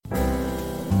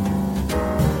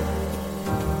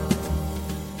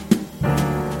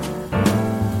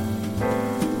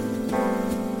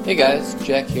Hey guys,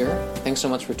 Jack here. Thanks so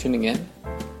much for tuning in.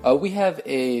 We have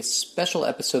a special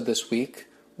episode this week.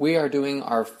 We are doing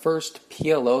our first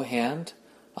PLO hand.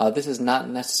 This is not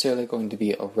necessarily going to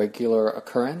be a regular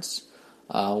occurrence.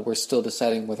 We're still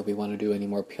deciding whether we want to do any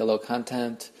more PLO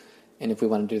content, and if we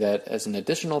want to do that as an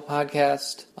additional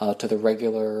podcast to the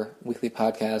regular weekly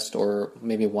podcast, or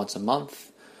maybe once a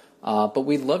month. But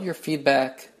we'd love your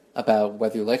feedback about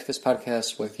whether you like this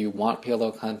podcast, whether you want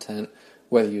PLO content,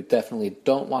 whether you definitely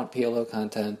don't want PLO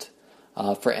content.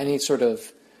 For any sort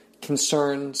of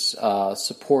concerns,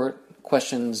 support,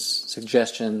 questions,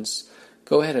 suggestions,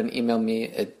 go ahead and email me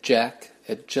at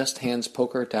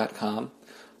jack@justhandspoker.com,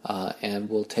 and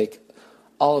we'll take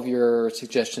all of your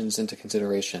suggestions into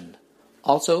consideration.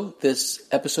 Also, this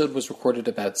episode was recorded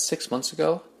about 6 months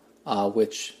ago,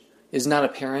 which is not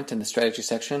apparent in the strategy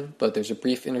section, but there's a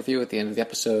brief interview at the end of the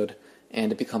episode,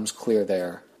 and it becomes clear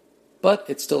there. But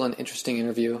it's still an interesting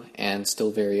interview and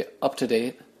still very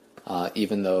up-to-date,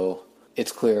 even though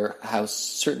it's clear how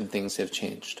certain things have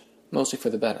changed, mostly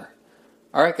for the better.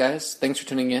 All right, guys, thanks for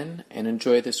tuning in, and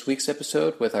enjoy this week's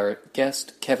episode with our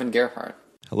guest, Kevin Gerhardt.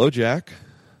 Hello, Jack.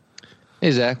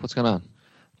 Hey, Zach, what's going on?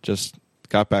 Just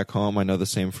got back home. I know the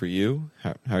same for you.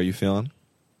 How are you feeling?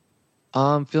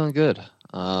 I'm feeling good.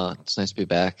 It's nice to be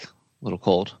back. A little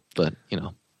cold, but,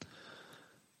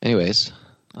 Anyways,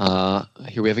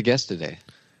 here we have a guest today.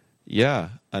 Yeah,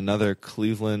 another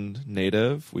Cleveland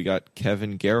native. We got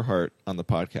Kevin Gerhardt on the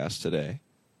podcast today.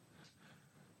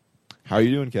 How are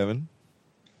you doing, Kevin?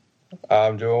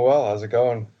 I'm doing well. How's it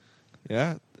going?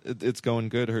 Yeah, it's going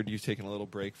good. I heard you've taken a little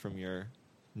break from your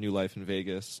new life in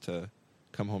Vegas to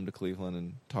come home to Cleveland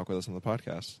and talk with us on the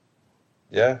podcast.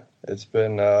 Yeah, it's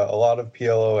been a lot of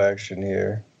PLO action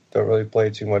here. Don't really play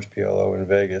too much PLO in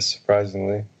Vegas,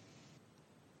 surprisingly.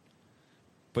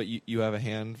 But you have a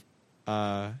hand.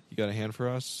 You got a hand for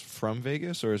us from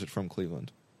Vegas, or is it from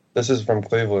Cleveland? This is from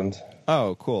Cleveland.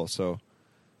 Oh, cool. So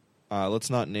let's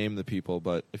not name the people,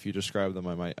 but if you describe them,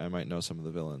 I might know some of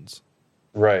the villains.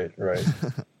 Right.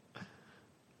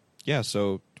 Yeah.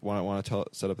 So want to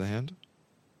set up the hand?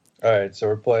 All right. So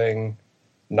we're playing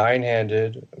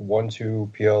 9-handed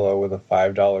 1-2 PLO with a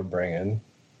 $5 bring-in.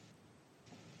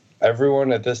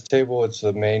 Everyone at this table, it's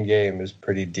the main game, is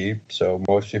pretty deep. So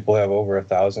most people have over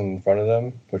 1,000 in front of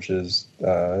them, which is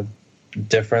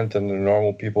different than the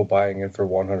normal people buying it for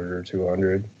 100 or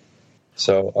 200.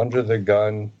 So under the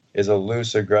gun is a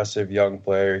loose, aggressive young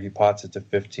player. He pots it to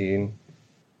 15.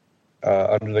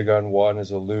 Under the gun 1 is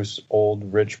a loose,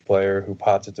 old, rich player who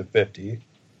pots it to 50.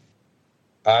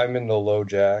 I'm in the low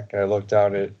jack. I look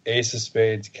down at ace of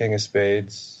spades, king of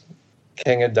spades,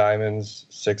 king of diamonds,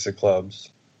 6 of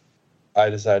clubs. I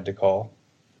decide to call.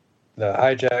 The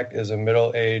hijack is a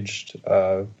middle-aged,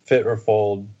 fit or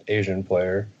fold Asian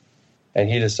player, and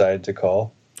he decided to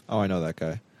call. Oh, I know that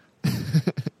guy.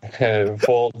 And it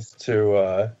folds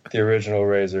to the original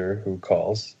raiser who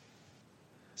calls.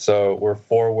 So we're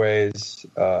 4 ways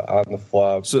on the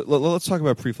flop. So let's talk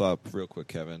about pre-flop real quick,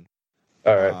 Kevin.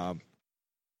 All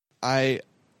right.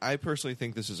 I personally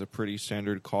think this is a pretty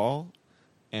standard call,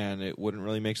 and it wouldn't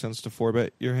really make sense to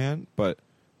 4-bet your hand, but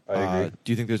I agree.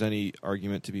 do you think there's any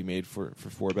argument to be made for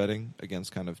 4-betting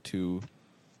against kind of two,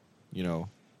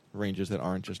 ranges that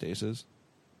aren't just aces?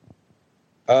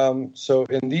 So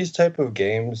in these type of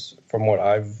games, from what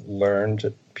I've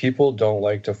learned, people don't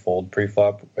like to fold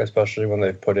pre-flop, especially when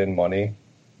they've put in money.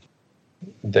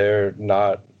 They're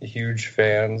not huge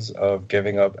fans of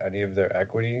giving up any of their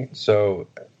equity. So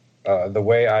the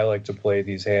way I like to play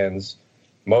these hands,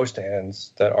 most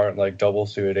hands that aren't like double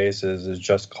suited aces, is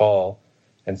just call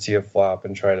and see a flop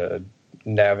and try to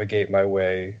navigate my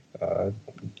way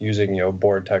using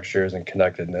board textures and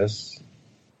connectedness.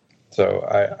 So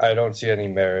I don't see any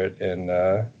merit in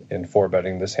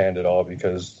 4-betting this hand at all,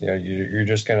 because you're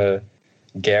just gonna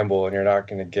gamble and you're not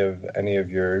gonna give any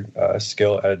of your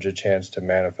skill edge a chance to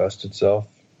manifest itself.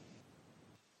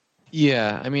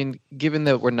 Yeah, I mean, given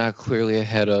that we're not clearly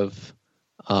ahead of,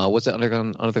 what's it,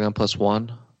 undergun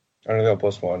 +1? Undergun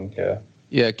 +1, yeah.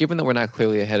 Yeah, given that we're not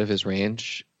clearly ahead of his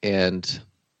range, and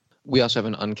we also have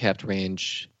an uncapped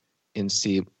range in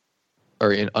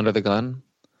under the gun.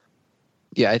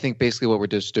 Yeah, I think basically what we're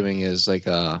just doing is like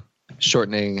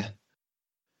shortening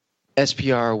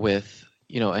SPR with,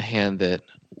 a hand that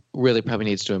really probably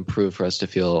needs to improve for us to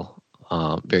feel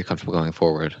very comfortable going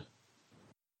forward.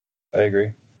 I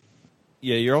agree.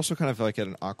 Yeah, you're also kind of like at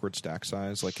an awkward stack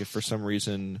size. Like if for some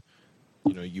reason,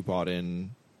 you bought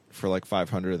in for like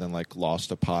 500 and then like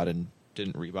lost a pot and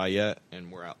didn't rebuy yet,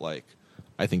 and we're at like,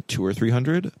 I think 200 or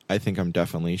 300, I think I'm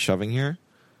definitely shoving here.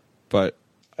 But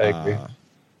I agree.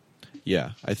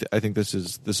 Yeah, I think this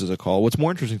is a call. What's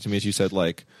more interesting to me is you said,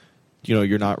 like, you know,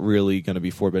 you're not really going to be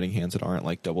four betting hands that aren't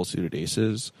like double suited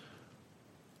aces.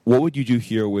 What would you do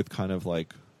here with kind of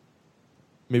like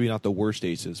maybe not the worst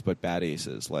aces, but bad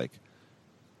aces, like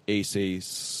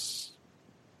ace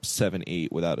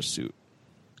 7-8 without a suit?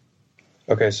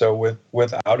 Okay, so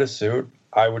without a suit,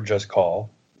 I would just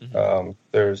call. Mm-hmm.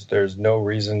 There's no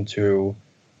reason to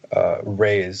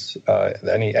raise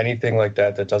anything like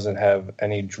that doesn't have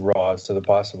any draws to the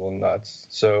possible nuts.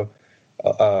 So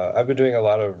I've been doing a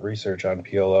lot of research on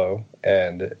PLO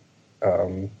and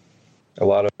a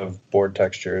lot of board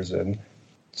textures, and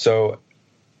so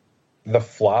the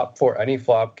flop for any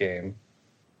flop game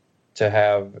to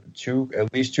have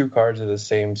at least two cards of the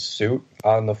same suit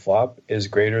on the flop is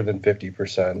greater than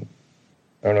 50%.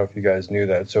 I don't know if you guys knew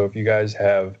that. So if you guys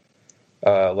have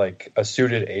like a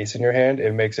suited ace in your hand,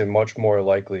 it makes it much more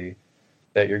likely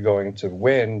that you're going to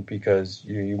win because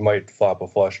you might flop a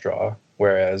flush draw.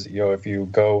 Whereas, you know, if you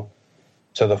go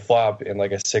to the flop in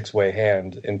like a six-way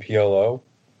hand in PLO,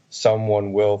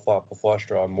 someone will flop a flush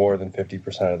draw more than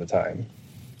 50% of the time,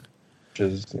 which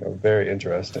is, you know, very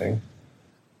interesting.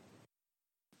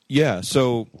 Yeah.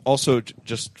 So also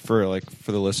just for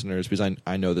the listeners, because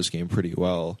I know this game pretty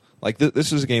well. Like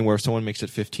this is a game where if someone makes it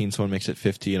 15, someone makes it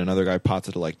 50, and another guy pots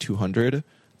it at like 200.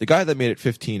 The guy that made it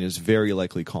 15 is very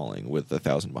likely calling with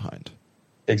 1,000 behind.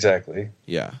 Exactly.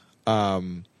 Yeah.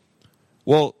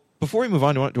 Well, before we move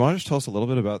on, do you want to just tell us a little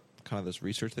bit about kind of this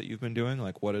research that you've been doing?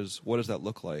 Like, what does that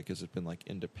look like? Has it been like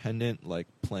independent, like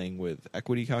playing with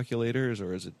equity calculators,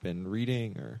 or has it been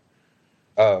reading? Or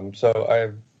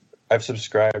So I've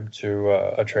subscribed to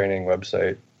a training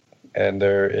website, and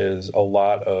there is a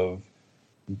lot of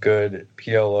good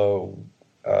PLO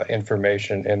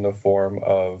information in the form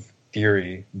of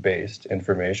theory-based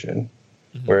information,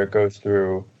 mm-hmm. where it goes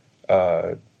through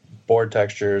board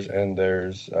textures, and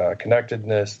there's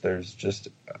connectedness. There's just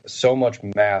so much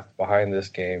math behind this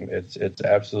game. It's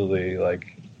absolutely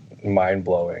like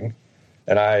mind-blowing,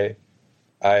 and I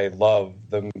love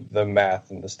the math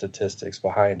and the statistics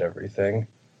behind everything.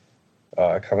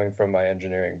 Coming from my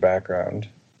engineering background,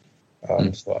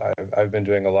 so I've been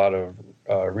doing a lot of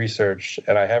research,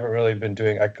 and I haven't really been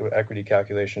doing equity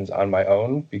calculations on my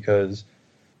own because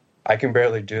I can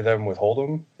barely do them with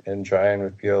Hold'em, and trying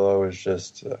with PLO is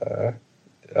just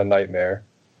a nightmare.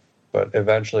 But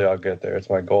eventually I'll get there. It's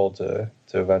my goal to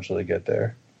eventually get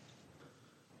there.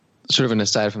 Sort of an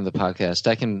aside from the podcast,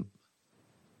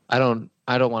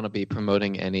 I don't want to be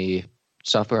promoting any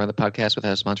software on the podcast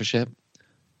without a sponsorship,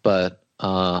 but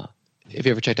have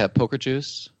you ever checked out Poker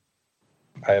Juice?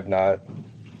 I have not.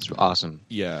 It's awesome.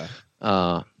 Yeah.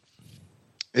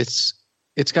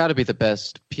 It's got to be the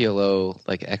best PLO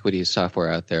like equity software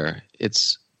out there.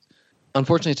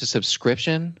 Unfortunately it's a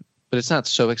subscription, but it's not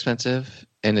so expensive,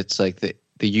 and it's like the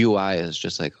UI is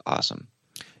just like awesome.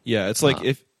 Yeah, it's like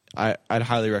if I'd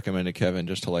highly recommend it, Kevin,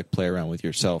 just to like play around with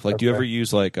yourself. Like, okay. Do you ever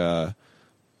use like a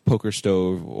Poker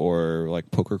Stove or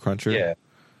like Poker Cruncher? Yeah.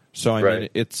 So I mean,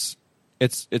 it's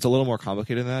a little more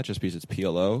complicated than that, just because it's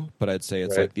PLO. But I'd say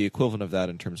it's like the equivalent of that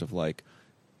in terms of like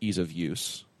ease of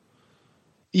use.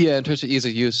 Yeah, in terms of ease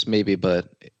of use, maybe, but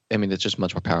I mean, it's just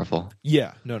much more powerful.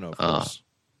 Yeah, no, of course.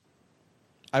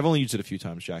 I've only used it a few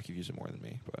times. Jack, you've used it more than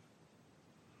me, but.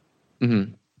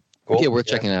 Mm-hmm. Cool. Yeah, worth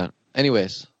checking out.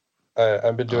 Anyways,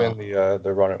 I've been doing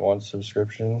the Run It Once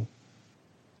subscription.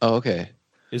 Oh, okay.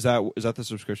 Is that the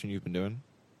subscription you've been doing?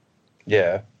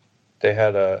 Yeah, they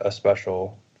had a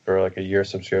special for like a year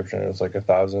subscription. It was like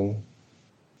 $1,000,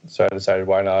 so I decided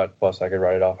why not. Plus, I could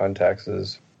write it off on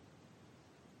taxes.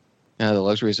 Yeah, the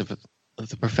luxuries of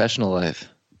the professional life.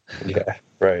 Yeah,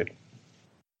 right.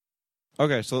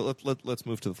 Okay, so let's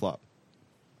move to the flop.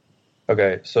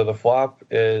 Okay, so the flop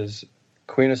is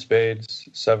Queen of Spades,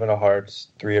 7 of Hearts,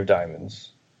 3 of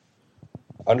Diamonds.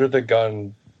 Under the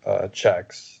gun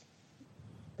checks.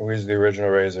 Who's the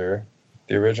original raiser?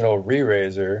 The original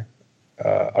re-raiser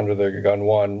under the gun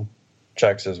 1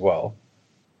 checks as well.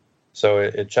 So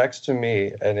it checks to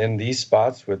me, and in these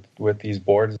spots with these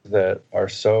boards that are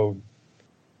so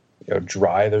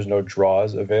dry, there's no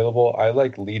draws available, I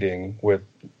like leading with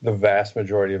the vast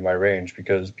majority of my range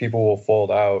because people will fold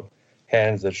out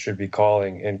hands that should be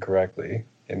calling incorrectly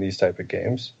in these type of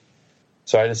games.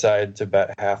 So I decided to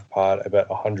bet half pot. I bet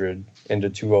 100 into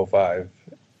 205,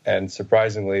 and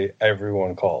surprisingly,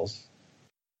 everyone calls.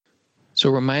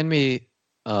 So remind me,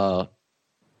 how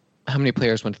many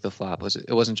players went to the flop? Was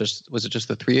it just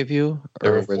the 3 of you?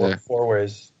 Or there were four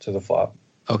ways to the flop.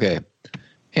 Okay.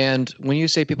 And when you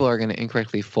say people are going to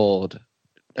incorrectly fold,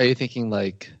 are you thinking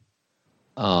like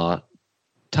top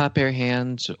pair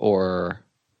hands or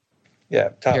Yeah,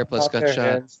 Pair plus top gut pair shot.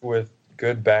 hands with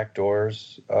good back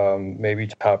doors. Maybe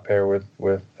top pair with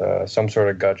some sort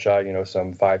of gut shot.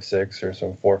 Some 5-6 or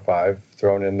some 4-5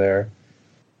 thrown in there.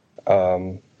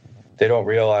 They don't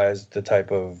realize the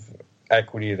type of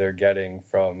equity they're getting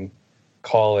from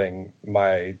calling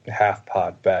my half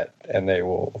pot bet, and they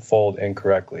will fold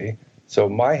incorrectly. So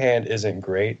my hand isn't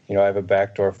great. I have a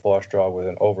backdoor flush draw with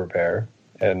an overpair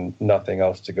and nothing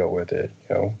else to go with it.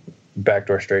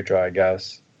 Backdoor straight draw, I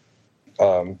guess.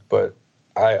 But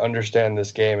I understand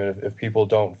this game, and if people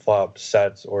don't flop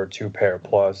sets or 2-pair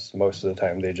plus, most of the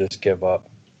time they just give up.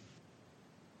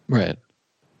 Right.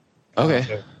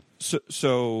 Okay.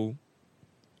 So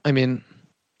I mean,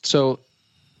 so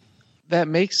that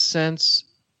makes sense.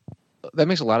 That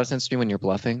makes a lot of sense to me when you're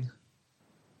bluffing.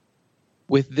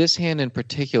 With this hand in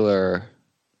particular,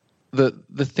 the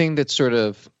thing that sort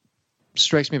of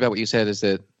strikes me about what you said is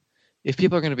that if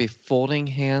people are going to be folding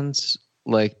hands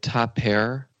like top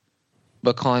pair,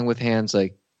 but calling with hands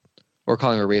like, or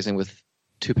calling or raising with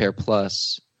 2-pair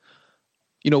plus,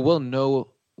 we'll know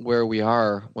where we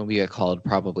are when we get called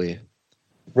probably.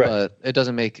 Right. But it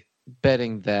doesn't make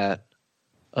betting that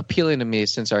appealing to me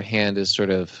since our hand is sort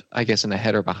of, I guess, in a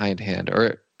head or behind hand.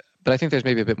 But I think there's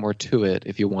maybe a bit more to it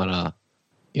if you want to,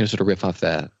 sort of riff off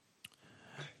that.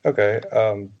 Okay.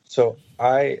 So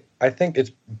I think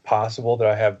it's possible that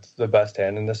I have the best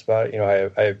hand in this spot. I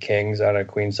have kings on a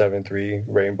queen 7-3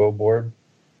 rainbow board,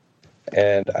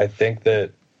 and I think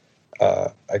that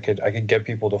I could get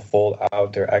people to fold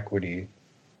out their equity,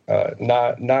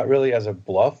 not really as a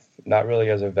bluff, not really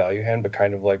as a value hand, but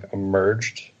kind of like a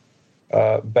merged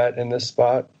bet in this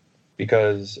spot,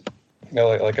 because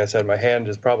like I said, my hand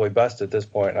is probably best at this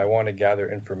point, and I want to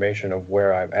gather information of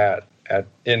where I'm at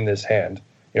in this hand.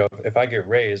 If I get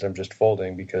raised, I'm just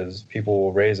folding because people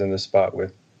will raise in this spot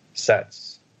with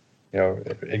sets,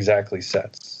 exactly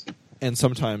sets. and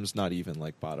sometimes not even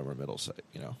like bottom or middle set,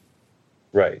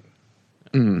 Right.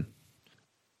 Mm.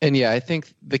 And yeah, I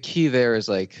think the key there is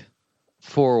like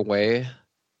 4-way.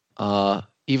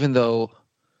 Even though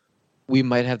we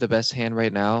might have the best hand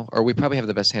right now, or we probably have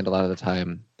the best hand a lot of the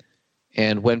time,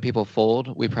 and when people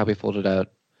fold, we probably folded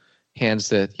out hands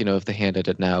that, if the hand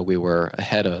ended now, we were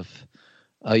ahead of.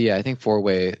 Yeah, I think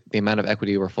 4-way, the amount of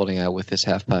equity we're folding out with this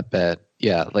half pot bet,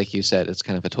 yeah, like you said, it's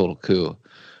kind of a total coup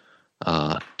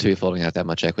to be folding out that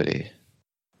much equity.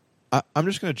 I'm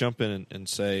just going to jump in and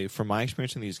say, from my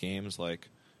experience in these games, like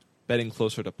betting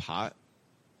closer to pot,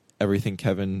 everything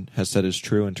Kevin has said is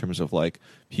true in terms of like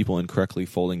people incorrectly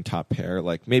folding top pair.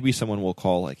 Like maybe someone will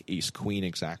call like ace queen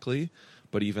exactly,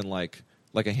 but even like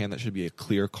a hand that should be a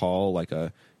clear call, like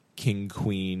a king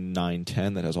queen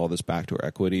 9-10 that has all this backdoor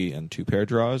equity and 2-pair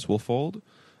draws will fold.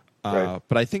 Right.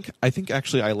 But I think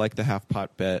actually I like the half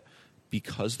pot bet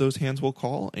because those hands will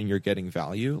call and you're getting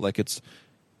value. Like it's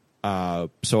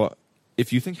so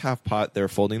if you think half pot they're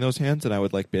folding those hands, then I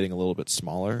would like betting a little bit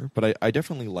smaller. But I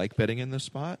definitely like betting in this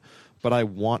spot. But I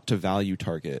want to value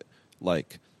target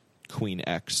like queen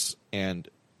X, and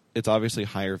it's obviously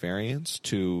higher variance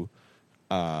to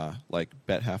like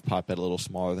bet half pot, bet a little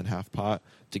smaller than half pot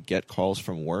to get calls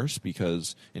from worse,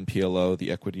 because in PLO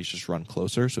the equities just run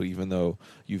closer. So even though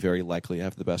you very likely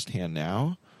have the best hand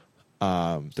now,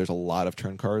 there's a lot of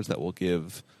turn cards that will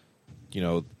give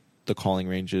the calling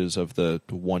ranges of the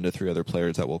 1 to 3 other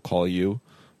players that will call you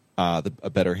a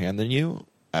better hand than you.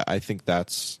 I think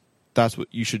that's what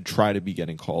you should try to be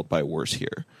getting called by worse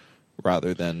here,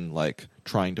 rather than like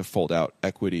trying to fold out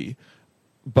equity.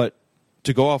 But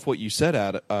to go off what you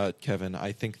said, Kevin,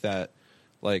 I think that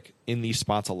like in these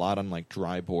spots a lot on like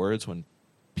dry boards when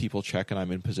people check and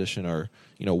I'm in position, or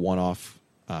one off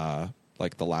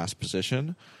like the last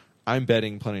position, I'm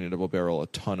betting plenty to double barrel a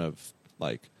ton of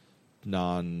like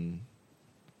non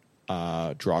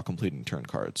draw completing turn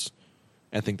cards.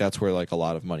 And I think that's where like a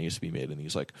lot of money is to be made in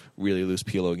these like really loose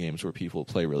PLO games where people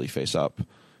play really face up.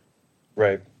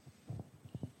 Right.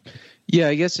 Yeah,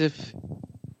 I guess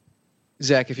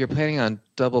Zach, if you're planning on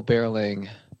double barreling,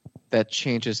 that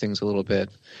changes things a little bit.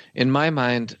 In my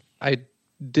mind, I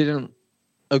didn't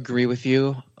agree with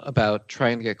you about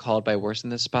trying to get called by worse in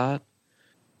this spot,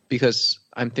 because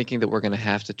I'm thinking that we're going to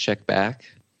have to check back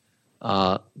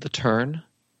the turn,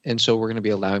 and so we're going to be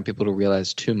allowing people to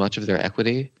realize too much of their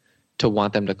equity to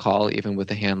want them to call, even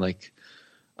with a hand like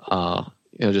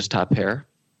just top pair.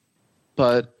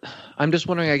 But I'm just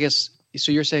wondering, I guess,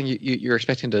 so you're saying you're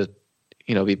expecting to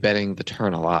be betting the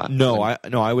turn a lot? No,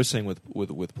 I was saying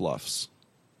with bluffs.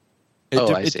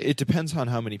 I see. It depends on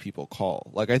how many people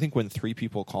call. Like I think when 3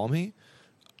 people call me,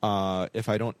 if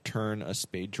I don't turn a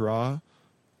spade draw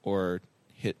or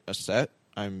hit a set,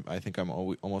 I think I'm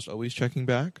almost always checking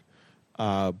back.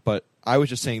 But I was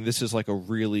just saying this is like a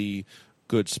really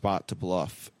good spot to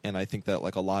bluff, and I think that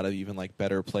like a lot of even like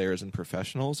better players and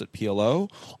professionals at PLO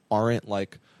aren't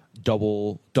like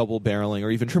double barreling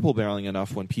or even triple barreling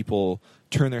enough when people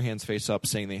turn their hands face up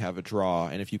saying they have a draw,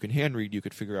 and if you can hand read, you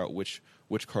could figure out which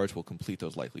cards will complete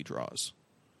those likely draws.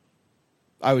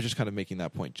 I was just kind of making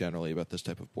that point generally about this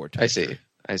type of board texture.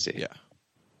 I see. Yeah.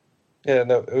 Yeah,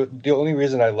 no. The only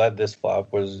reason I led this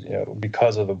flop was,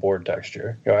 because of the board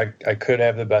texture. I could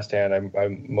have the best hand. I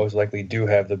most likely do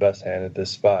have the best hand at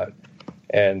this spot,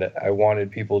 and I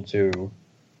wanted people to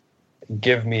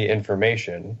give me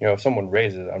information. If someone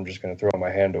raises, I'm just going to throw my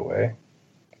hand away,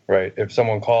 right? If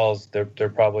someone calls, they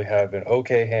probably have an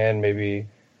okay hand, maybe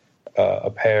a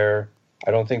pair.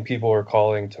 I don't think people are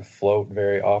calling to float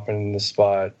very often in this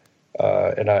spot,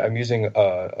 and I'm using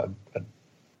a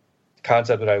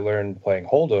concept that I learned playing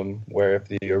Hold'em, where if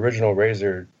the original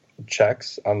raiser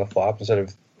checks on the flop instead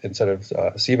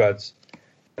of c-bets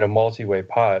in a multi-way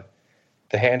pot,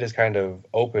 the hand is kind of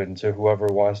open to whoever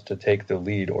wants to take the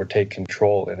lead or take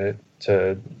control in it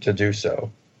to do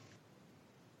so.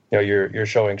 You're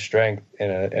showing strength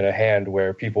in a hand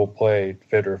where people play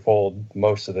fit or fold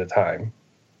most of the time.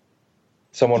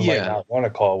 Someone might not want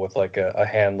to call with like a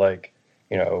hand like,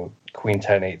 Queen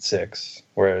 10 8 6,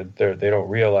 where they don't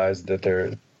realize that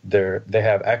they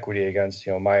have equity against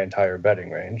my entire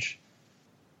betting range.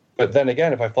 But then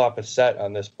again, if I flop a set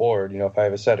on this board, if I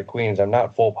have a set of queens, I'm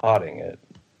not full potting it,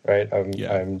 right?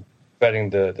 I'm betting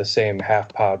the same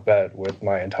half pot bet with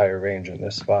my entire range in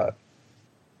this spot.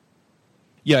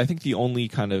 Yeah, I think the only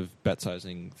kind of bet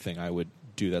sizing thing I would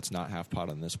do that's not half pot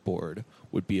on this board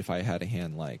would be if I had a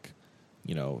hand like,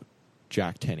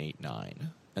 Jack 10 8 9.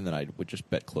 And then I would just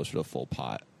bet closer to full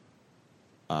pot,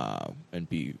 and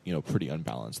be pretty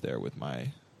unbalanced there with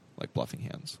my like bluffing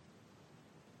hands.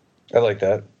 I like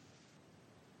that.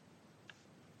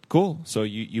 Cool. So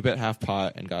you bet half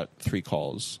pot and got 3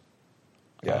 calls.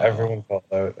 Yeah, everyone called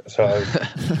out. So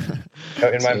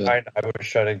in my mind, I was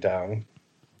shutting down.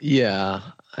 Yeah,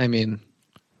 I mean,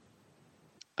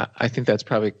 I think that's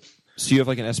probably. So you have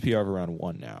like an SPR of around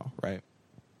 1 now, right?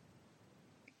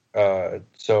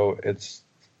 So it's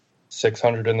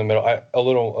 600 in the middle. A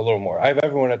little more. I have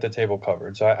everyone at the table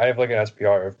covered. So I have like an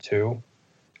SPR of 2,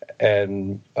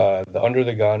 and the under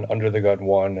the gun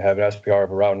 1 have an SPR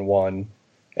of around 1,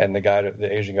 and the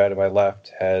Asian guy to my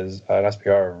left has an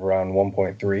SPR of around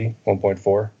 1.3,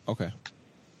 1.4.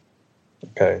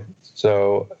 Okay.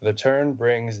 So the turn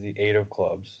brings the 8 of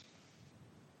clubs.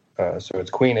 So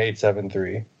it's Queen 8 7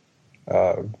 3,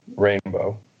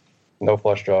 rainbow, no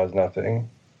flush draws, nothing.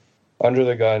 Under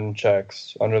the gun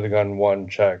checks. Under the gun 1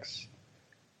 checks.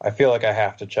 I feel like I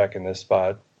have to check in this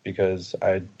spot because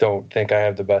I don't think I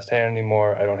have the best hand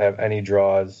anymore. I don't have any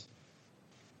draws.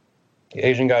 The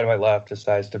Asian guy to my left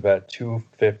decides to bet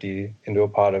 250 into a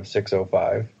pot of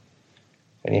 605,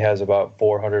 and he has about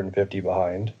 450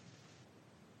 behind.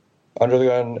 Under the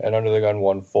gun and under the gun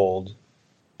 1 fold,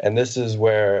 and this is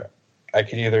where I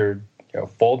could either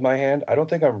fold my hand. I don't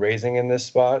think I'm raising in this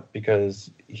spot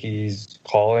because he's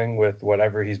calling with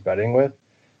whatever he's betting with.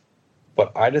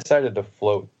 But I decided to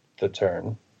float the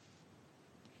turn.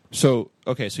 So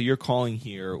you're calling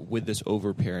here with this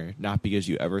overpair, not because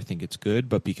you ever think it's good,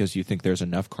 but because you think there's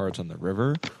enough cards on the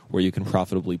river where you can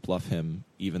profitably bluff him,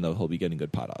 even though he'll be getting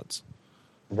good pot odds.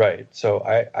 Right. So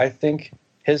I think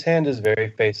his hand is very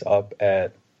face up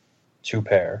at 2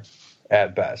 pair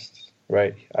at best.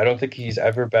 Right. I don't think he's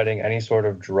ever betting any sort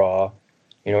of draw.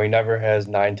 He never has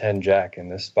 9 10 jack in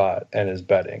this spot and is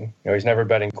betting. He's never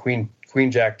betting queen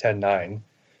jack 10 9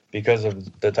 because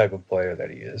of the type of player that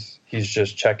he is. He's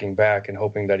just checking back and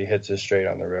hoping that he hits his straight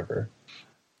on the river.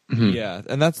 Mm-hmm. Yeah,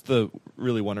 and that's the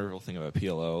really wonderful thing about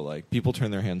PLO. Like, people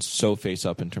turn their hands so face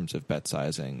up in terms of bet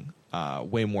sizing,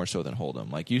 way more so than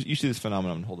Hold'em. Like, you see this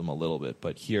phenomenon in Hold'em a little bit,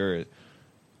 but here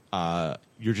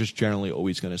you're just generally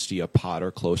always going to see a pot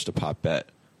or close to pot bet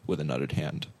with a nutted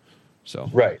hand. So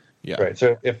right. Yeah. Right.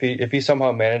 So if he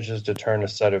somehow manages to turn a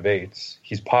set of 8s,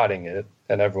 he's potting it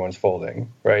and everyone's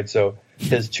folding. Right. So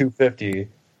his 250,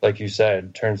 like you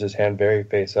said, turns his hand very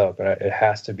face up, and it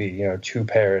has to be 2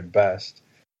 pair at best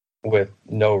with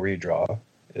no redraw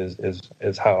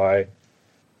is how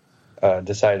I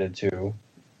decided to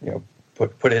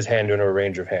put his hand into a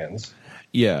range of hands.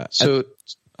 Yeah. So.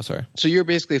 Sorry. So you're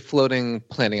basically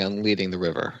planning on leading the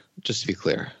river, just to be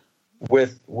clear.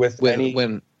 With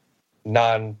any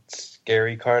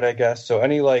non-scary card, I guess. So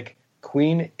any like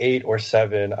Queen 8 or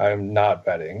 7, I'm not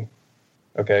betting.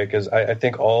 Okay, because I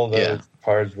think all those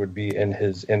cards would be in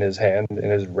his hand,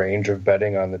 in his range of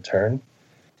betting on the turn.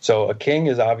 So a king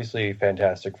is obviously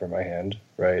fantastic for my hand,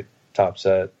 right? Top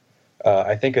set.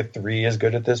 I think a 3 is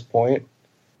good at this point,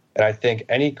 and I think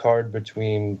any card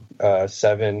between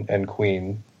 7 and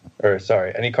queen, or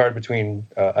sorry, any card between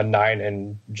a 9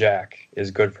 and jack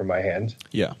is good for my hand.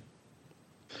 Yeah.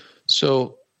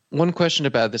 So one question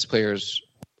about this player's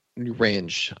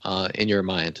range in your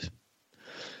mind.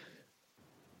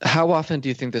 How often do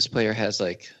you think this player has,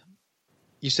 like,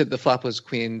 you said the flop was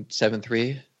queen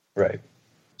 7-3? Right.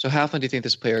 So how often do you think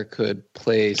this player could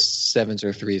play 7s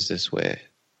or 3s this way?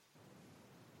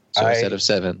 So instead of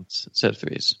 7s, instead of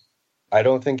 3s. I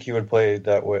don't think he would play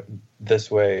this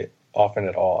way often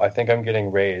at all. I think I'm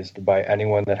getting raised by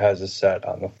anyone that has a set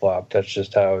on the flop. That's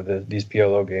just how these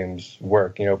PLO games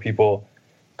work. You know, people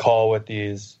call with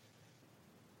these,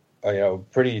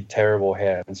 pretty terrible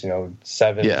hands.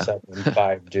 7,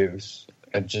 5 deuce,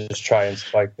 and just try and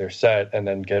spike their set and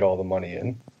then get all the money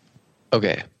in.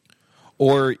 Okay.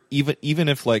 Or even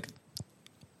if, like,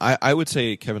 I would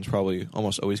say Kevin's probably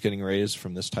almost always getting raised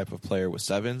from this type of player with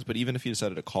 7s, but even if he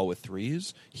decided to call with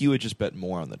 3s, he would just bet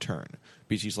more on the turn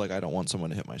because he's like, I don't want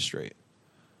someone to hit my straight.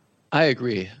 I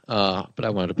agree, but I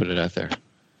wanted to put it out there.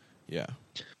 Yeah.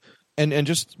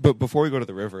 But before we go to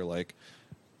the river, like,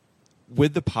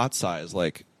 with the pot size,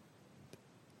 like,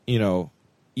 even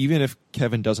if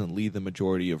Kevin doesn't lead the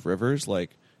majority of rivers,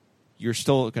 like, you're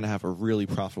still going to have a really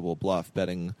profitable bluff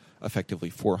betting effectively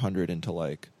 400 into,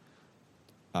 like,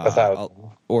 1,000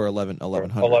 or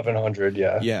 1,100. 1,100,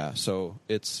 yeah. Yeah, so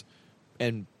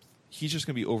and he's just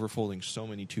going to be overfolding so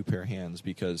many 2-pair hands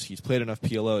because he's played enough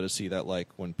PLO to see that, like,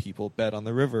 when people bet on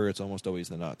the river, it's almost always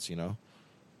the nuts,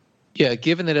 Yeah,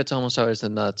 given that it's almost always the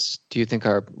nuts, do you think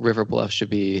our river bluff should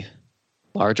be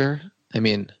larger? I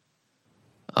mean,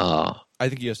 I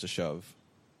think he has to shove.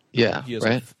 Yeah, he has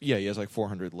right? He has like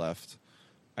 400 left.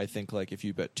 I think, like, if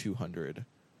you bet 200,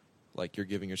 like, you're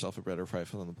giving yourself a better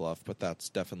price on the bluff, but that's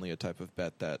definitely a type of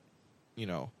bet that,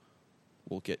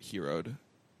 will get heroed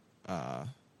a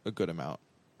good amount.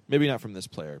 Maybe not from this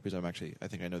player, because I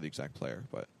think I know the exact player,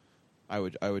 but I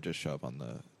would just shove on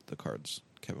the cards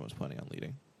Kevin was planning on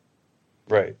leading.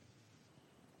 Right.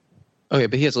 Okay,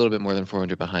 but he has a little bit more than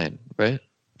 400 behind, right?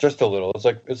 Just a little. It's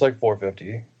like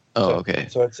 450. Oh, so, okay.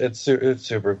 So it's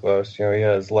super close. He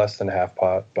has less than half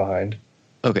pot behind.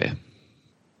 Okay.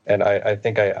 And I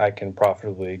think I can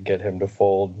profitably get him to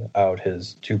fold out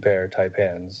his 2-pair type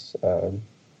hands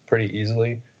pretty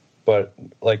easily. But,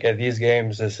 like, at these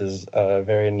games, this is a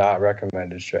very not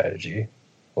recommended strategy.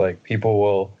 Like,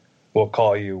 people will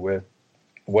call you with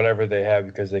whatever they have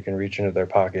because they can reach into their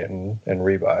pocket and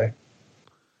rebuy.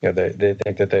 They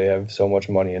think that they have so much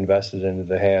money invested into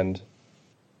the hand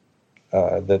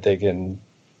that they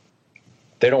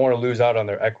don't want to lose out on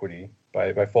their equity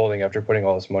by folding after putting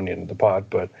all this money into the pot.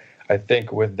 But I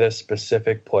think with this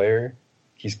specific player,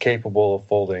 he's capable of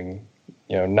folding,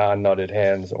 non-nutted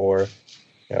hands or,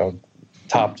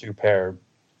 top 2-pair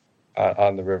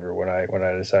on the river when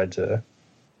I decide to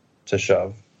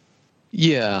shove.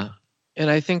 Yeah, and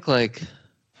I think, like,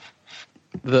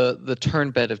 the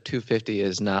turn bet of 250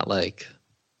 is not like,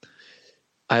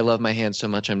 I love my hand so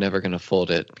much I'm never going to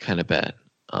fold it kind of bet.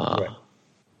 Right.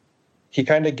 He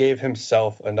kind of gave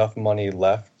himself enough money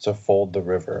left to fold the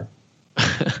river.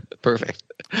 Perfect.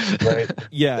 Right?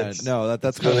 Yeah, no,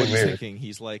 that's kind really of what he's weird. thinking.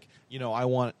 He's like,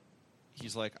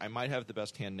 he's like, I might have the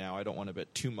best hand now. I don't want to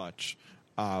bet too much,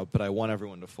 but I want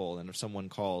everyone to fold. And if someone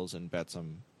calls and bets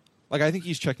him, like, I think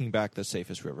he's checking back the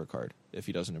safest river card if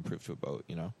he doesn't improve to a boat,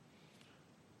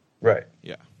 Right.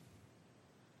 Yeah.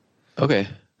 Okay.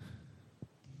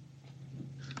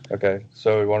 Okay,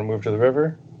 so we want to move to the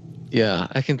river? Yeah,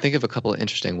 I can think of a couple of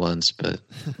interesting ones, but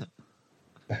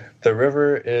The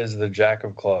river is the jack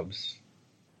of clubs.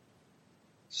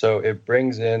 So it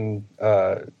brings in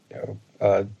the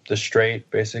straight,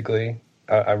 basically.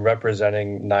 I'm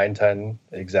representing 9-10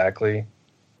 exactly.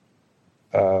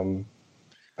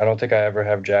 I don't think I ever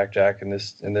have jack-jack in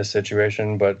this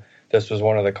situation, but this was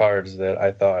one of the cards that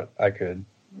I thought I could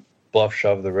bluff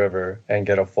shove the river and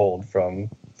get a fold from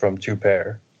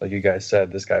 2-pair. Like you guys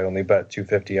said, this guy only bet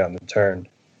 250 on the turn.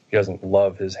 He doesn't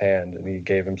love his hand, and he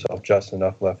gave himself just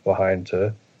enough left behind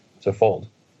to fold.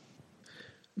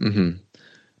 mm-hmm.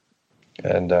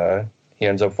 And he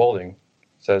ends up folding.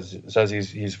 Says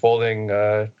he's folding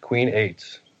queen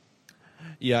 8.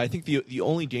 Yeah, I think the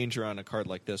only danger on a card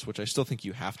like this, which I still think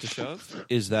you have to shove,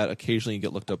 is that occasionally you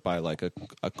get looked up by, like,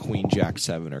 a queen jack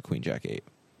 7 or queen jack 8.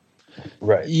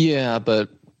 Right. Yeah, but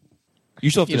You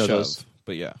still have to You know, shove, those-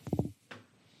 but yeah.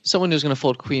 someone who's going to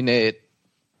fold queen 8,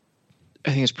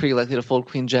 I think is pretty likely to fold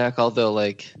queen jack, although,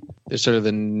 like, there's sort of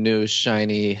the new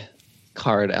shiny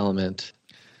card element.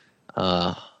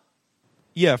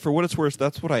 Yeah, for what it's worth,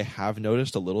 that's what I have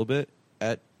noticed a little bit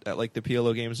at at like the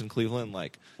PLO games in Cleveland,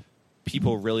 like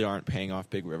people really aren't paying off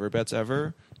big river bets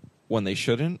ever when they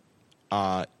shouldn't,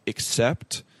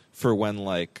 except for when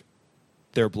like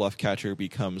their bluff catcher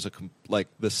becomes like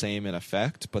the same in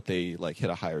effect, but they like hit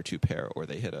a higher 2-pair, or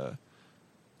they hit a,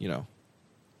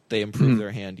 they improve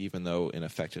their hand even though in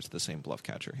effect it's the same bluff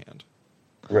catcher hand.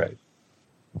 Right.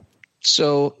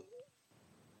 So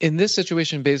in this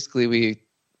situation, basically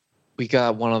we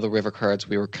got one of the river cards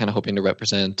we were kind of hoping to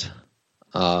represent,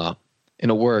 and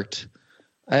it worked.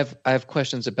 I have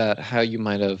questions about how you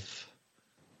might have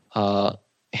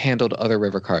handled other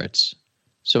river cards.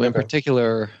 So in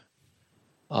particular,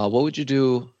 what would you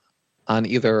do on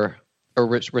either, or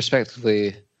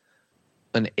respectively,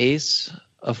 an ace,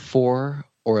 a 4,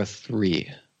 or a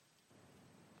 3?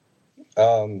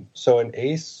 So an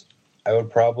ace, I would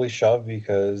probably shove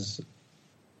because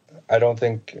I don't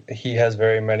think he has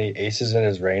very many aces in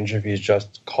his range if he's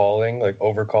just calling, like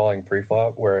overcalling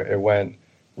preflop, where it went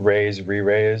raise,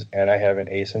 re-raise, and I have an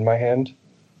ace in my hand.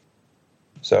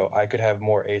 So I could have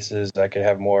more aces. I could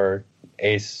have more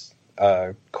ace,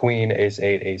 queen, ace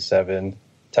 8, ace 7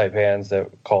 type hands that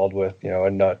called with, a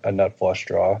nut flush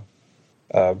draw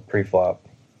pre-flop.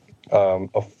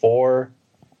 A 4,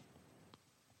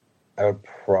 I would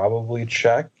probably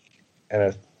check,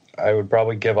 and I would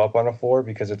probably give up on a 4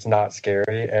 because it's not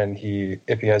scary, and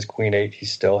if he has queen 8, he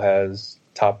still has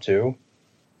top 2.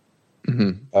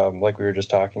 Mm-hmm. Like we were just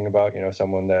talking about,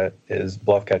 someone that is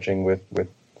bluff catching with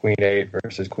queen 8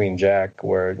 versus queen jack,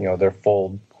 where they're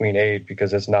fold queen 8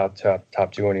 because it's not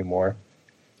top 2 anymore.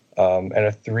 And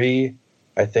a 3,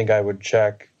 I think I would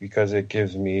check because it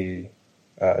gives me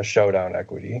a showdown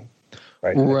equity,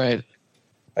 right? Right.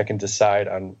 I can decide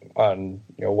on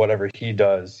whatever he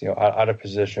does, out of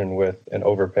position with an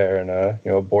overpair and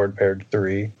a board paired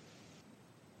 3.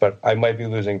 But I might be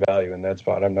losing value in that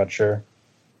spot. I'm not sure.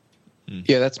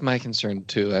 Yeah, that's my concern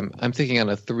too. I'm thinking on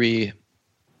a 3,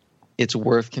 it's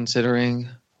worth considering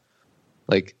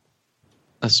like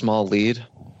a small lead,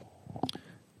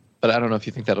 but I don't know if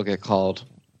you think that'll get called.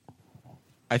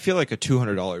 I feel like a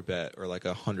 $200 bet or like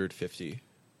 $150,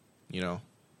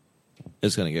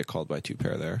 is going to get called by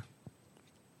 2-pair there.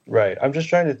 Right. I'm just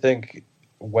trying to think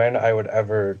when I would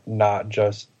ever not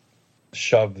just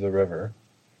shove the river.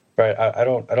 Right. I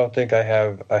don't think I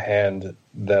have a hand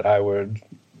that I would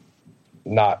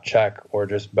not check or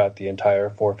just bet the entire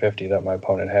 450 that my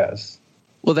opponent has.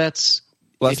 Well, that's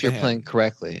if you're the hand. playing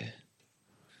correctly.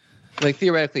 Like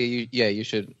theoretically, you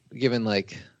should, given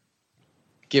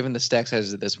the stack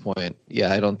sizes at this point.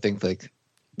 Yeah, I don't think like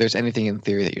there's anything in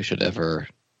theory that you should ever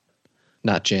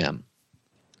not jam.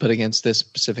 But against this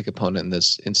specific opponent in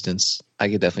this instance, I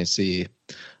could definitely see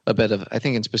a bet of, I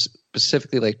think in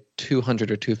specifically like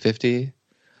 200 or 250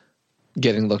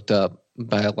 getting looked up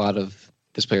by a lot of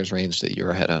this player's range that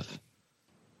you're ahead of.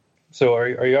 So are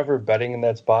you ever betting in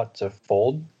that spot to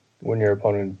fold when your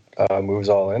opponent moves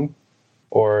all in?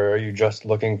 Or are you just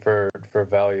looking for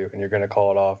value and you're going to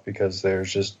call it off because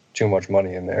there's just too much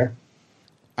money in there?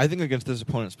 I think against this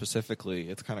opponent specifically,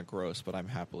 it's kind of gross, but I'm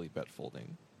happily bet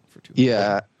folding for 2.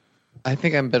 Yeah, I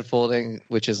think I'm bet folding,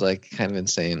 which is like kind of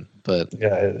insane. But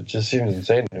yeah, it just seems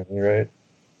insane to me, right?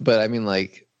 But I mean,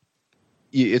 like,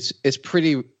 it's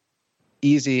pretty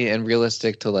easy and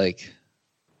realistic to like,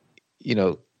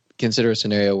 consider a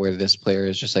scenario where this player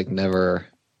is just like never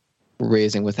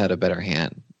raising without a better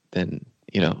hand than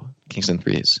kings and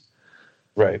 3s.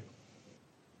 Right.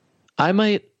 I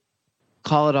might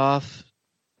call it off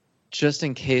just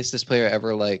in case this player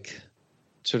ever like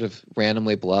sort of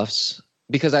randomly bluffs,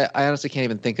 because I honestly can't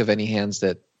even think of any hands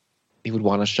that he would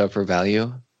want to shove for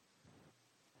value.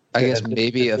 I guess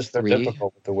maybe a 3.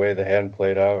 Difficult with the way the hand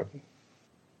played out.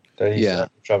 That he's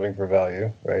shoving for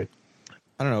value, right?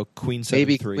 I don't know, queen 7-3.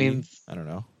 Maybe queen. I don't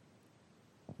know.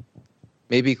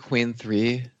 Maybe queen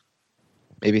 3.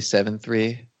 Maybe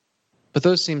 7-3. But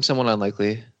those seem somewhat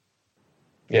unlikely.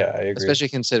 Yeah, I agree. Especially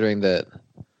considering that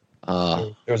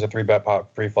it was a 3-bet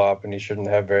pop pre-flop, and he shouldn't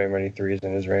have very many 3s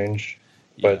in his range.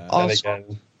 But Yeah. then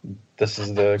again, this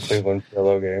is the Cleveland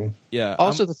PLO game. Yeah.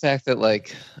 Also, the fact that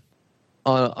like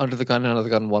under the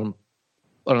gun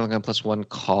plus 1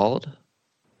 called,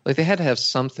 like they had to have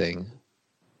something.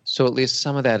 So at least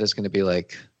some of that is going to be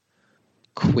like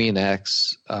queen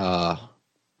X, 7X,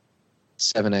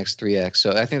 3X.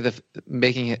 So I think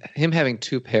making him having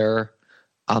 2-pair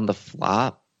on the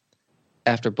flop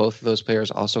after both of those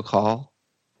players also call,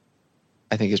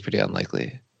 I think is pretty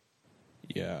unlikely.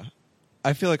 Yeah.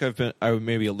 I feel like I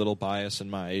may be a little biased in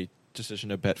my decision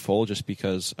to bet fold just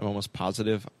because I'm almost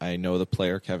positive I know the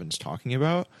player Kevin's talking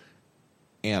about,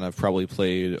 and I've probably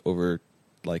played over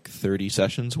like 30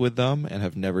 sessions with them and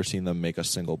have never seen them make a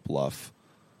single bluff.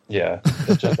 Yeah,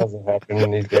 it just doesn't happen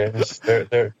in these games.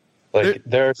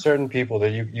 There are certain people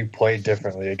that you play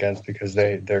differently against because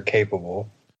they're capable.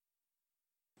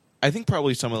 I think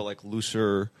probably some of the like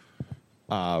looser,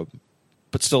 but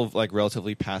still like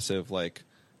relatively passive like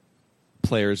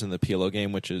players in the PLO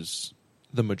game, which is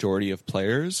the majority of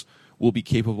players, will be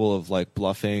capable of like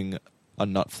bluffing a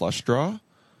nut flush draw,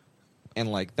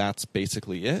 and like that's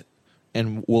basically it,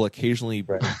 and will occasionally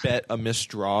bet a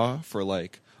misdraw for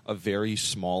like a very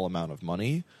small amount of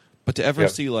money. But to ever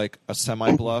see like a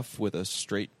semi bluff with a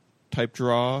straight type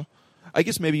draw, I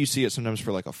guess maybe you see it sometimes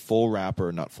for like a full wrap or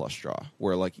a nut flush draw,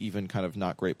 where like even kind of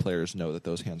not great players know that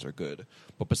those hands are good.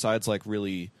 But besides like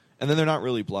really, and then they're not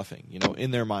really bluffing, you know,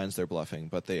 in their minds they're bluffing,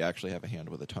 but they actually have a hand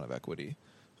with a ton of equity.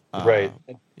 Right.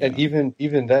 And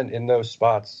even then in those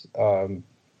spots,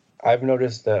 I've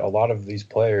noticed that a lot of these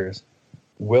players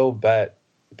will bet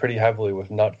pretty heavily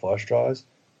with nut flush draws,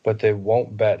 but they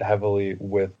won't bet heavily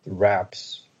with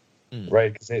wraps,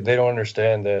 right? Because they don't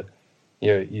understand that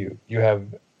you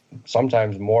have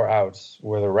sometimes more outs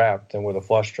with a wrap than with a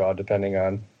flush draw, depending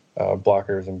on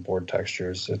blockers and board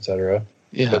textures, etc.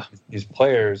 Yeah. But these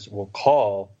players will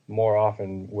call more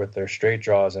often with their straight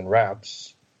draws and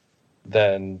wraps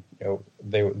than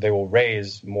they will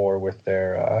raise more with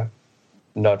their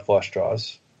nut flush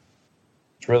draws.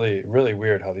 It's really, really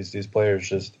weird how these players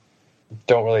just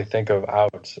don't really think of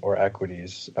outs or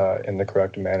equities in the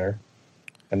correct manner,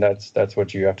 and that's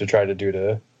what you have to try to do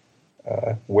to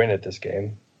win at this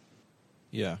game.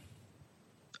 Yeah,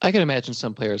 I can imagine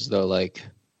some players though, like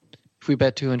if we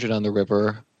bet 200 on the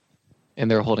river,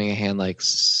 and they're holding a hand like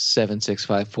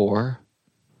 7-6-5-4,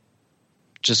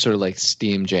 just sort of like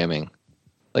steam jamming.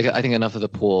 Like I think enough of the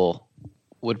pool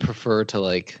would prefer to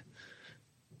like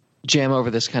jam over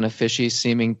this kind of fishy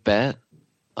seeming bet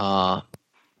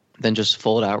than just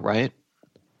fold outright.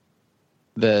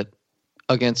 That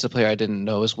against a player I didn't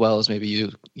know as well as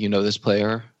maybe you know this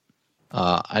player,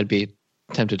 I'd be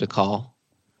tempted to call,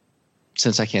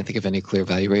 since I can't think of any clear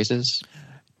value raises.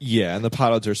 Yeah, and the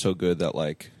pot odds are so good that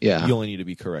like you Yeah. only need to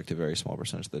be correct a very small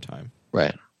percentage of the time.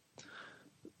 Right.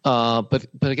 But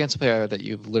against a player that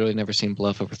you've literally never seen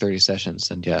bluff over 30 sessions,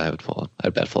 then yeah, I would fold.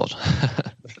 I'd bet fold.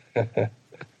 All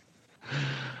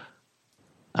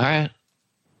right.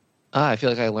 I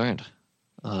feel like I learned.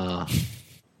 That's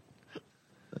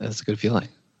a good feeling.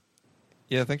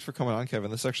 Yeah, thanks for coming on,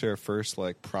 Kevin. This is actually our first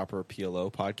like proper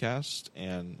PLO podcast,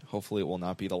 and hopefully it will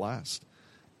not be the last.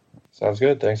 Sounds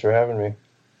good. Thanks for having me.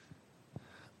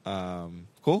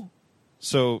 Cool.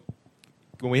 So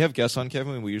when we have guests on,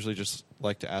 Kevin, we usually just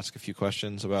like to ask a few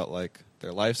questions about like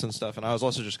their lives and stuff. And I was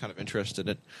also just kind of interested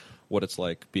in what it's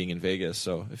like being in Vegas.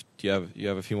 So do you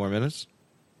have a few more minutes?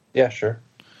 Yeah, sure.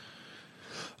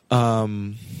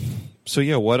 So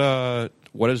yeah, what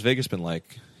has Vegas been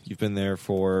like? You've been there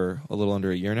for a little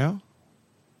under a year now?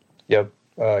 Yep.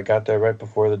 I got there right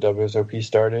before the WSOP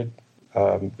started.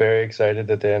 Very excited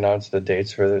that they announced the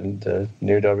dates for the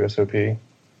new WSOP.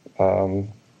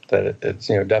 That it's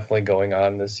definitely going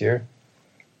on this year.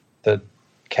 The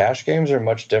cash games are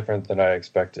much different than I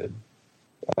expected.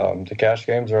 The cash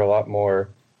games are a lot more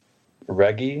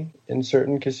reggy in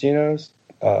certain casinos.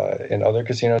 In other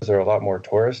casinos, they're a lot more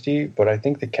touristy. But I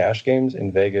think the cash games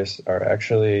in Vegas are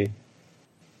actually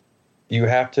you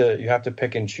have to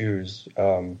pick and choose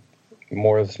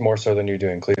more so than you do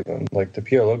in Cleveland. Like the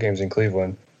PLO games in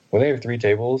Cleveland, when they have 3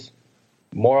 tables,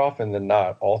 more often than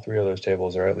not, all 3 of those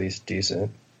tables are at least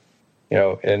decent.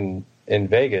 In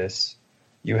Vegas,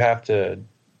 you have to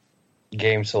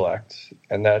game select,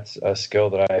 and that's a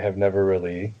skill that I have never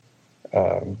really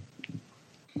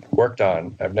worked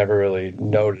on. I've never really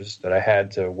noticed that I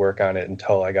had to work on it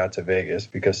until I got to Vegas,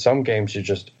 because some games are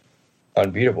just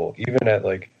unbeatable. Even at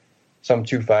like some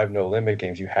 2-5 no limit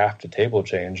games, you have to table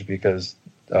change because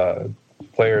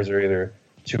players are either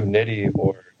too nitty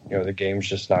or the game's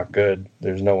just not good.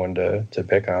 There's no one to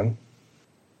pick on,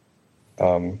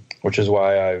 which is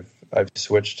why I've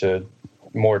switched to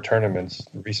more tournaments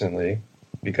recently,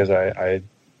 because I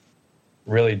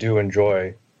really do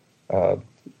enjoy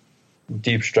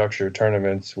deep structure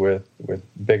tournaments with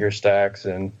bigger stacks,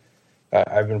 and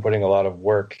I've been putting a lot of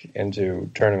work into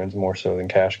tournaments more so than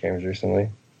cash games recently.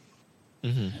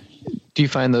 Mm-hmm. Do you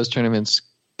find those tournaments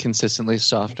consistently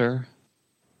softer?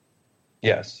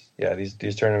 Yes. Yeah,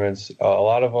 these tournaments, a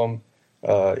lot of them,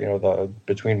 the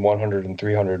between 100 and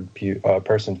 300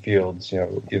 person fields,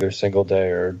 either single day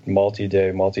or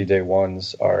multi-day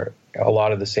ones, are a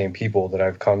lot of the same people that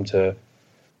I've come to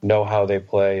know how they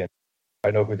play, and I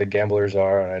know who the gamblers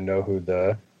are, and I know who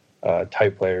the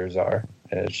type players are,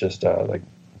 and it's just like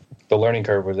the learning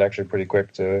curve was actually pretty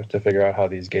quick to figure out how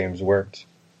these games worked.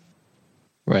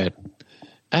 Right.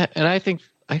 And I think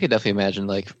I could definitely imagine,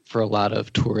 like, for a lot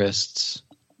of tourists,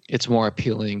 it's more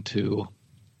appealing to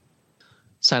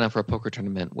sign up for a poker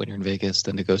tournament when you're in Vegas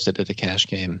than to go sit at a cash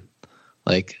game.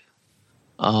 Like,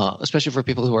 especially for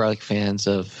people who are like fans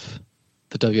of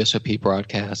the WSOP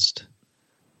broadcast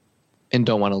and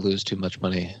don't want to lose too much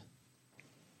money.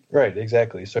 Right,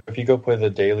 exactly. So if you go play the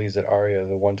dailies at Aria,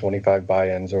 the 125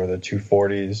 buy-ins, or the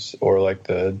 240s, or like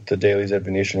the dailies at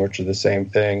Venetian, which are the same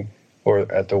thing, or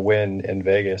at the Wynn in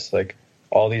Vegas, like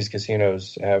all these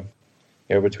casinos have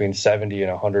between 70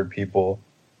 and 100 people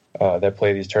that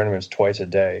play these tournaments twice a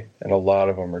day, and a lot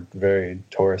of them are very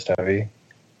tourist heavy.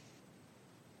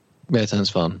 Yeah, it sounds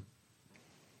fun.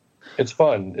 It's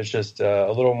fun. It's just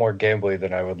a little more gambly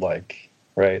than I would like,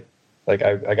 right? Like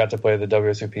I got to play the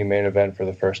WSOP main event for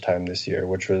the first time this year,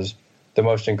 which was the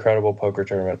most incredible poker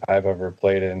tournament I've ever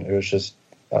played in. It was just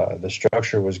the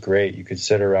structure was great. You could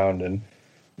sit around and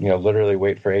literally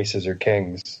wait for aces or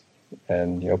kings,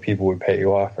 and people would pay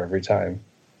you off every time.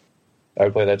 I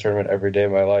would play that tournament every day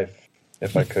of my life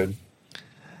if I could.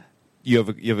 You have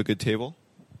a good table?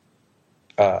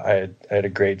 I had a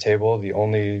great table. The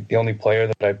only player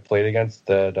that I played against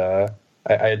that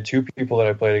I had two people that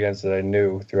I played against that I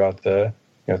knew throughout the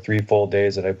 3 full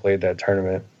days that I played that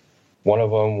tournament. One of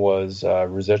them was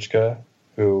Ruzicka,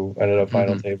 who ended up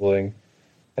final tabling,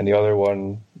 and the other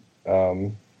one,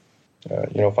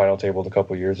 final tabled a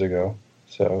couple years ago.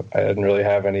 So I didn't really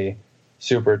have any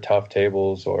super tough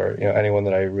tables or anyone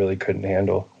that I really couldn't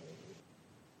handle.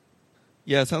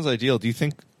 Yeah, it sounds ideal. Do you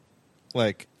think,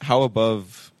 like, how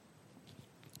above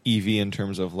EV in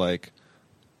terms of like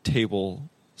table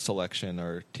selection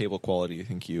or table quality you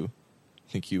think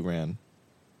you ran?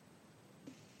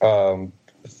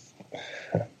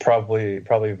 Probably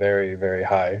very, very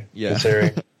high. Yeah.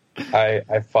 Considering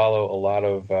I follow a lot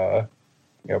of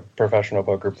professional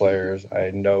poker players.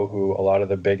 I know who a lot of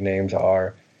the big names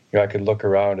are. I could look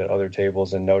around at other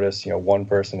tables and notice one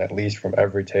person at least from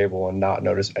every table and not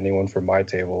notice anyone from my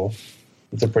table.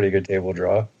 It's a pretty good table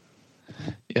draw.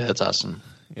 Yeah, that's awesome.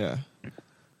 Yeah.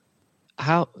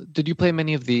 How did you play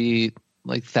many of the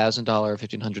like $1,000,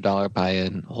 $1,500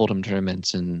 buy-in Hold'em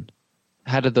tournaments, and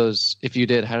how did those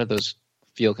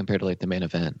feel compared to like the main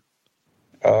event?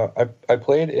 I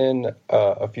played in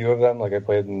a few of them. Like I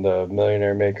played in the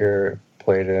Millionaire Maker,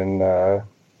 played in the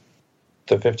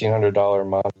 $1,500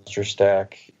 Monster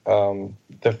Stack.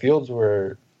 The fields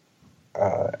were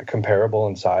comparable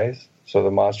in size. So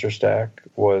the Monster Stack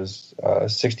was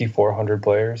 6,400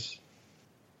 players.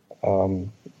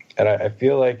 And I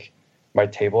feel like my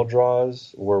table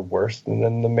draws were worse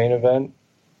than the main event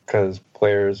because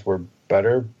players were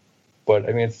better. But,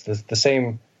 I mean, it's the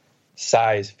same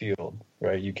size field,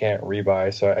 right? You can't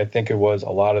rebuy. So I think it was a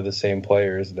lot of the same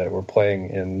players that were playing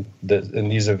in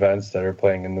these events that are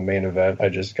playing in the main event. I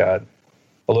just got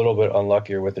a little bit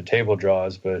unluckier with the table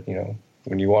draws. But,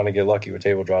 when you want to get lucky with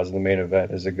table draws, the main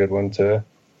event is a good one to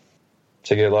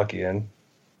get lucky in.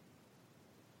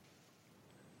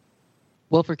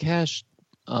 Well, for cash,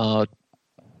 do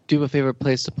you have a favorite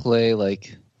place to play?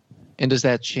 Like, and does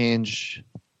that change,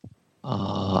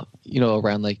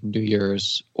 around like New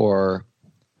Year's or,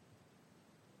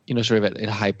 sort of at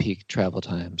high peak travel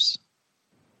times?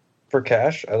 For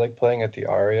cash, I like playing at the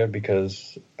Aria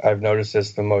because I've noticed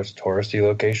it's the most touristy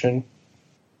location.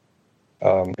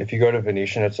 If you go to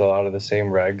Venetian, it's a lot of the same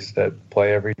regs that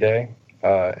play every day,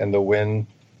 and the Wynn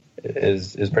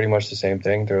is pretty much the same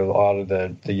thing. There are a lot of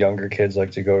the younger kids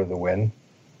like to go to the Wynn,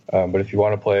 but if you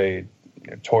want to play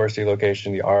a touristy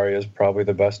location, the Aria is probably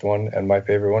the best one and my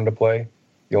favorite one to play.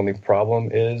 The only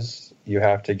problem is you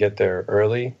have to get there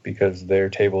early because their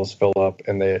tables fill up,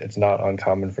 and it's not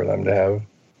uncommon for them to have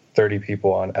 30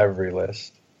 people on every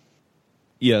list.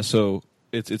 Yeah, so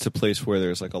it's a place where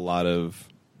there's like a lot of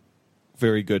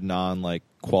very good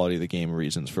quality of the game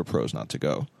reasons for pros not to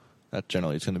go. That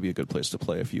generally is going to be a good place to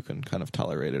play if you can kind of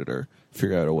tolerate it or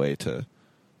figure out a way to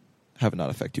have it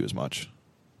not affect you as much.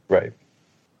 Right.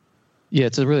 Yeah,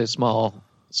 it's a really small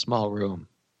room.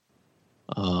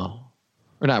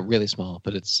 Or not really small,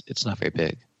 but it's not very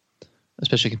big,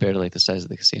 especially compared to like the size of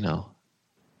the casino.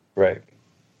 Right.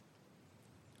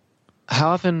 How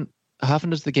often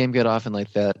does the game get off in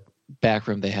like that back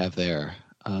room they have there?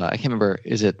 I can't remember.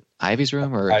 Is it Ivy's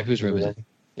room or whose room is it?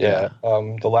 Yeah.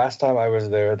 The last time I was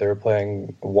there, they were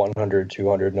playing 100,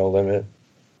 200, no limit.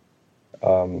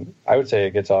 I would say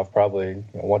it gets off probably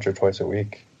once or twice a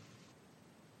week.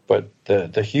 But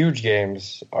the huge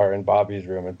games are in Bobby's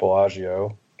room at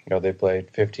Bellagio. They played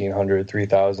 1,500,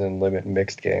 3,000 limit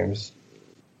mixed games.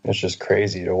 It's just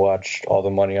crazy to watch all the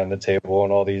money on the table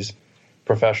and all these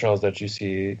professionals that you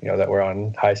see, that were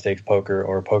on High Stakes Poker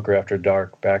or Poker After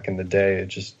Dark back in the day,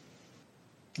 just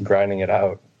grinding it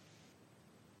out.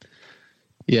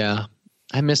 Yeah,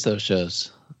 I miss those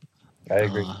shows. I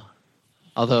agree.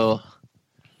 Although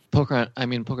Poker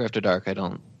After Dark, I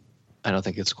don't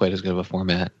think it's quite as good of a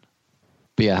format.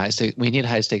 But yeah, we need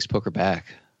High Stakes Poker back.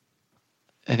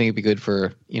 I think it'd be good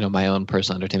for my own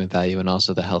personal entertainment value and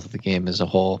also the health of the game as a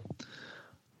whole.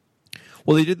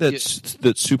 Well, they did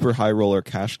that super high roller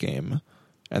cash game,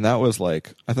 and that was I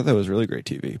thought that was really great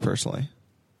TV personally.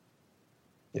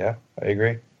 Yeah, I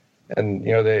agree. And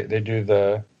they do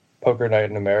the Poker Night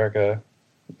in America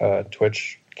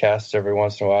Twitch casts every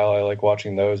once in a while. I like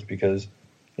watching those because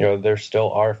there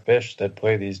still are fish that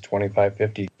play these 25,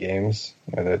 50 games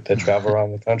that travel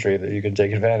around the country that you can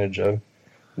take advantage of.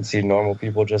 And see normal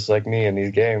people just like me in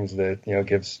these games that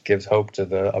gives hope to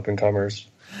the up and comers.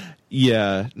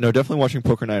 Yeah, no, definitely watching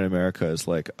Poker Night in America is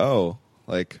I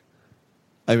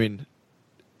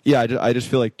just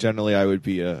feel like generally I would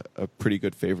be a pretty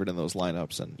good favorite in those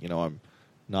lineups, and I'm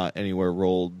not anywhere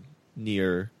rolled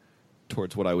near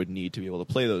towards what I would need to be able to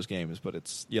play those games. But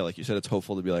it's like you said, it's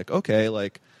hopeful to be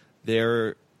okay,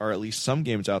 there are at least some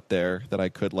games out there that I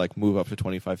could move up to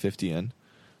 25-50 in.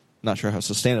 Not sure how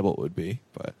sustainable it would be,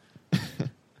 but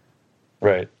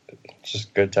right, it's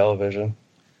just good television.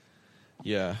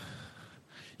 Yeah,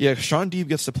 Sean Deeb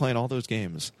gets to play in all those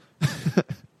games.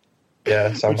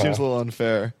 Yeah, somehow. Which seems a little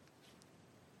unfair.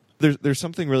 There's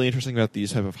something really interesting about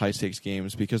these type of high stakes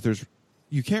games because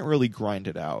you can't really grind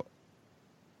it out.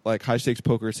 High stakes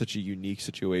poker is such a unique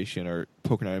situation, or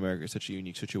Poker Night in America is such a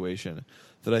unique situation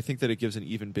that I think that it gives an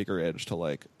even bigger edge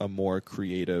to a more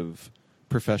creative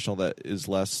professional that is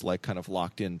less kind of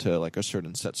locked into a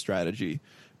certain set strategy,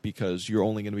 because you're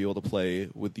only going to be able to play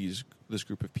with this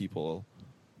group of people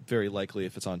very likely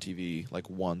if it's on TV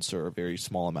once or a very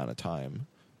small amount of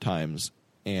times,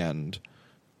 and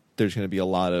there's going to be a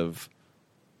lot of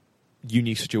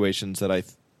unique situations that I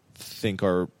think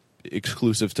are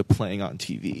exclusive to playing on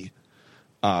TV.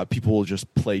 People will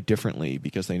just play differently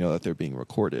because they know that they're being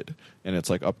recorded, and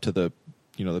it's up to the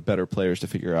the better players to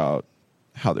figure out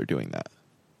how they're doing that.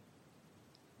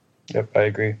 Yep, I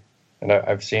agree, and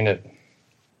I've seen it.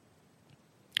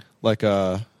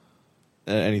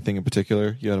 Anything in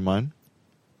particular you had in mind?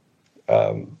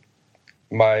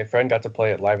 My friend got to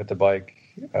play it live at the bike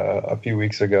a few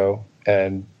weeks ago,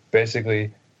 and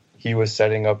basically he was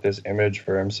setting up this image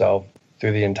for himself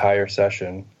through the entire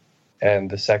session, and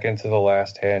the second to the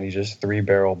last hand, he just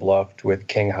 3-barrel bluffed with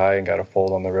king high and got a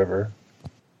fold on the river.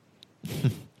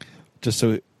 Just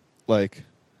so,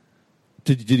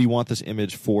 did he want this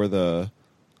image for the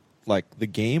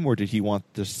game, or did he want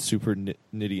this super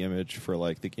nitty image for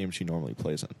the game she normally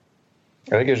plays in?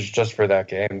 I think it's just for that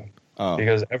game. Oh.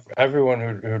 Because everyone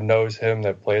who knows him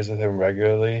that plays with him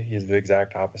regularly, he's the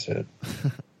exact opposite.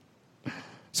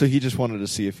 So he just wanted to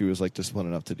see if he was disciplined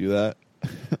enough to do that.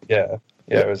 Yeah,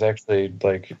 it was actually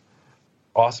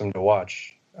awesome to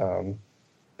watch.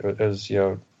 It was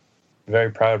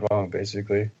very proud moment,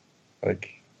 basically.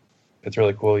 It's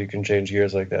really cool. You can change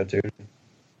gears like that, dude.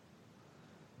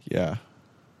 Yeah.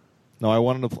 No,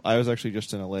 I was actually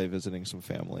just in LA visiting some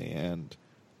family, and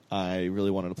I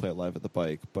really wanted to play it live at the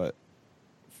bike, but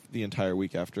the entire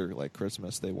week after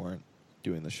Christmas, they weren't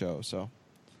doing the show. So,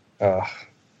 yeah,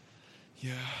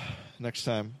 next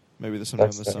time, maybe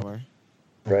sometime this summer.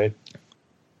 Right.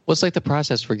 What's the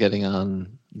process for getting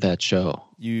on that show?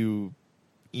 You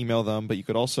email them, but you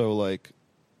could also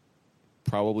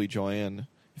probably join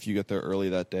if you get there early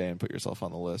that day and put yourself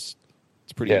on the list.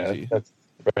 It's pretty easy. That's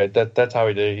right. That's how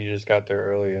he did it. He just got there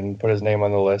early and put his name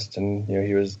on the list, and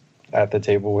he was at the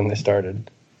table when they started.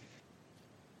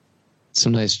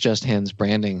 Some nice Just Hands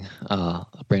branding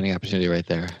opportunity right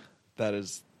there. That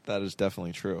is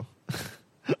definitely true.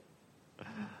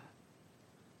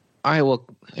 All right. Well,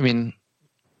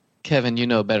 Kevin, you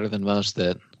know better than most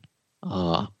that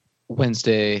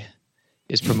Wednesday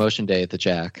is promotion day at the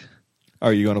Jack.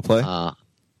 Are you going to play?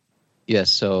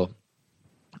 Yes. So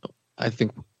I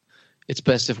think it's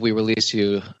best if we release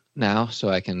you now, so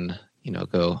I can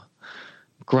go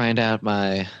grind out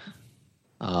my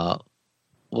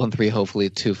 1-3, hopefully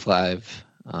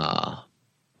 2-5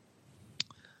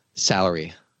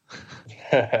 salary.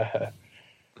 Yeah,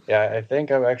 I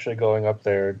think I'm actually going up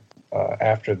there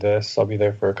after this. I'll be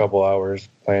there for a couple hours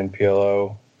playing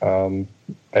PLO. I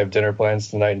have dinner plans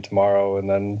tonight and tomorrow, and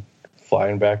then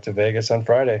flying back to Vegas on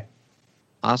Friday.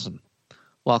 Awesome.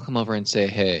 Well, I'll come over and say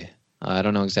hey. I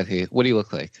don't know exactly. What do you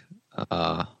look like?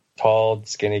 Tall,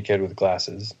 skinny kid with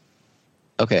glasses.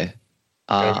 Okay.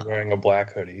 I'm wearing a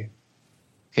black hoodie.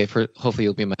 Okay, hopefully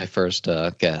you'll be my first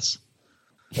guess.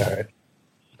 All right.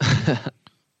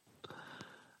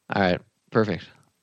 All right, perfect.